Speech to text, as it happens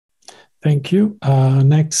Thank you.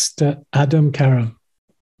 Next, Adem Carroll.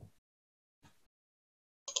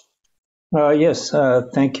 Yes,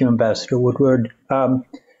 thank you, Ambassador Woodward.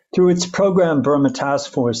 Through its program Burma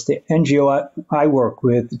Task Force, the NGO I work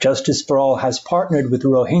with, Justice for All, has partnered with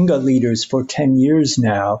Rohingya leaders for 10 years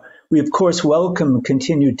now. We, of course, welcome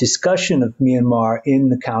continued discussion of Myanmar in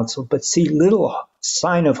the Council, but see little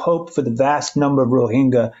sign of hope for the vast number of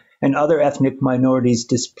Rohingya and other ethnic minorities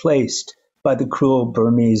displaced by the cruel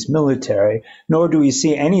Burmese military, nor do we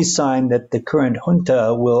see any sign that the current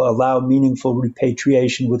junta will allow meaningful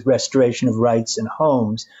repatriation with restoration of rights and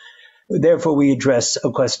homes. Therefore, we address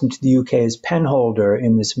a question to the UK's penholder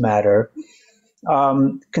in this matter.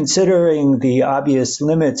 Considering the obvious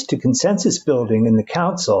limits to consensus building in the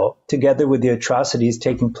Council, together with the atrocities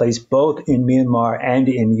taking place both in Myanmar and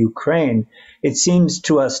in Ukraine, it seems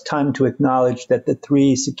to us time to acknowledge that the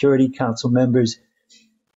three Security Council members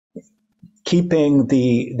keeping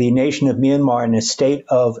the nation of Myanmar in a state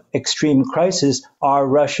of extreme crisis are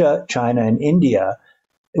Russia, China, and India.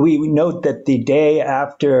 We note that the day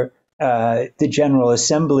after the General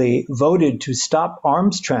Assembly voted to stop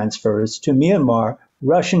arms transfers to Myanmar,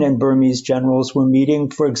 Russian and Burmese generals were meeting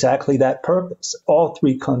for exactly that purpose. All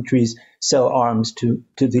three countries sell arms to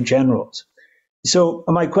the generals. So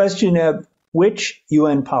my question, which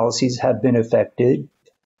UN policies have been affected?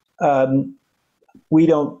 We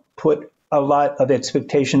don't put a lot of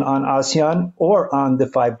expectation on ASEAN or on the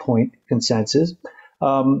 5-point consensus,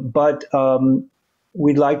 but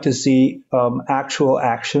we'd like to see actual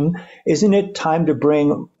action. Isn't it time to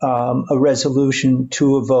bring a resolution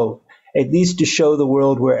to a vote, at least to show the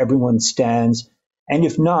world where everyone stands? And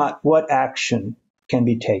if not, what action can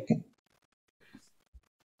be taken?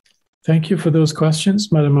 Thank you for those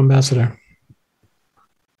questions, Madam Ambassador.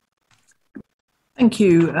 Thank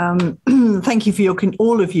you. Thank you for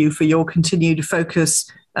all of you for your continued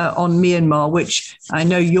focus on Myanmar, which I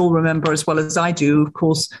know you'll remember as well as I do. Of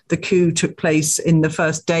course, the coup took place in the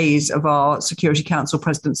first days of our Security Council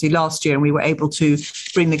presidency last year, and we were able to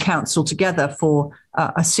bring the Council together for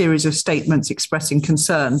a series of statements expressing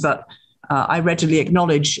concern. But I readily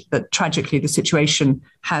acknowledge that tragically the situation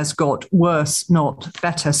has got worse, not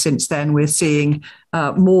better since then. We're seeing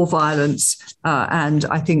more violence and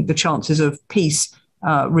I think the chances of peace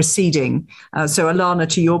receding. So Alana,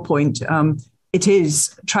 to your point, it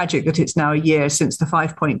is tragic that it's now a year since the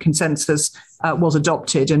 5-point consensus was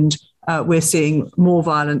adopted, and we're seeing more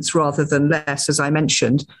violence rather than less, as I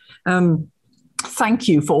mentioned. Thank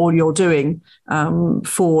you for all you're doing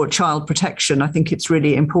for child protection. I think it's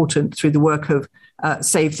really important through the work of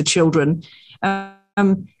Save the Children.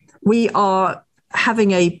 We are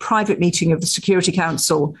having a private meeting of the Security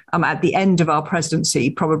Council at the end of our presidency,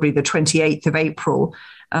 probably the 28th of April,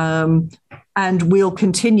 and we'll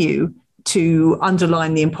continue to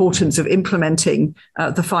underline the importance of implementing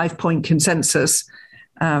the 5-point consensus.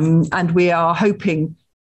 And we are hoping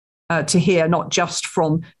to hear not just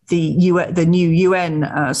from the new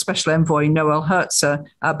UN Special Envoy, Noel Herzer,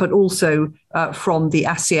 but also from the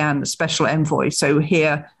ASEAN Special Envoy. So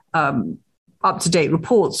hear up-to-date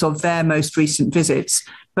reports of their most recent visits.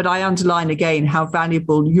 But I underline again how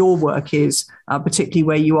valuable your work is, particularly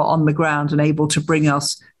where you are on the ground and able to bring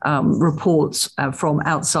us reports from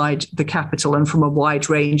outside the capital and from a wide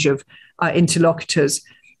range of interlocutors.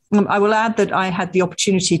 I will add that I had the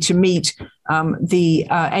opportunity to meet the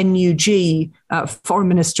NUG Foreign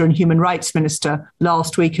Minister and Human Rights Minister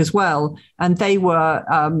last week as well. And they were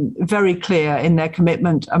very clear in their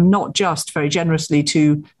commitment, not just very generously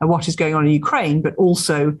to what is going on in Ukraine, but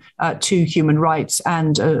also to human rights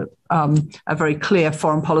and a very clear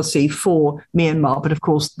foreign policy for Myanmar. But of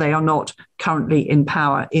course, they are not currently in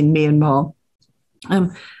power in Myanmar.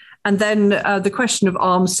 And then the question of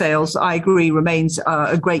arms sales, I agree, remains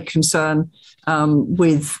a great concern.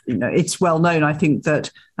 It's well known, I think,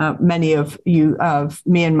 that many of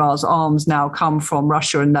Myanmar's arms now come from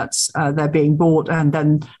Russia, and that's they're being bought. And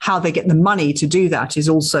then how they get the money to do that is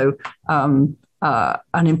also an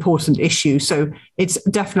important issue. So it's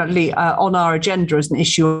definitely on our agenda as an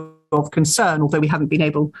issue of concern, although we haven't been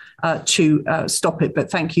able to stop it.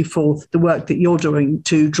 But thank you for the work that you're doing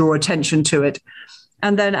to draw attention to it.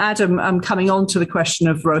 And then, Adam, coming on to the question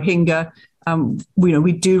of Rohingya,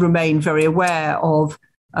 we do remain very aware of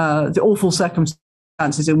the awful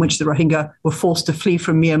circumstances in which the Rohingya were forced to flee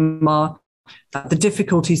from Myanmar. the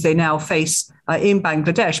difficulties they now face in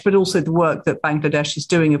Bangladesh, but also the work that Bangladesh is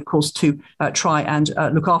doing, of course, to try and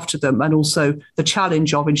look after them, and also the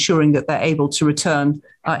challenge of ensuring that they're able to return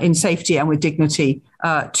in safety and with dignity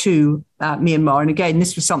to Myanmar. And again,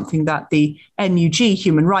 this was something that the NUG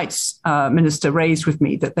Human Rights Minister raised with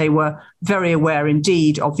me, that they were very aware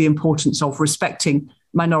indeed of the importance of respecting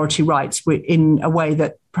minority rights in a way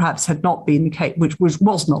that perhaps had not been the case, which was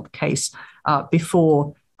not the case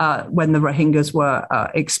before when the Rohingyas were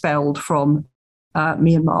expelled from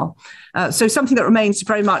Myanmar. So something that remains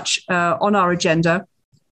very much on our agenda.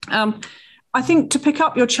 I think to pick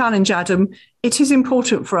up your challenge, Adam, it is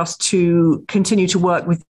important for us to continue to work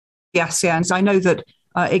with the ASEAN. I know that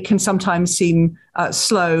it can sometimes seem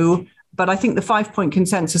slow, but I think the 5-point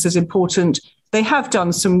consensus is important. They have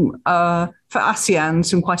done for ASEAN,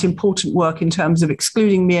 some quite important work in terms of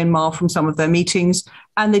excluding Myanmar from some of their meetings,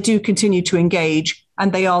 and they do continue to engage,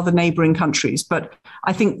 and they are the neighbouring countries. But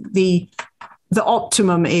I think the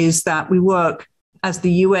optimum is that we work as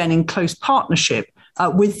the UN in close partnership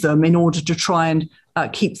with them in order to try and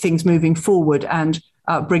keep things moving forward and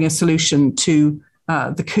bring a solution to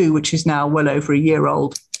the coup, which is now well over a year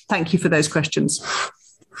old. Thank you for those questions.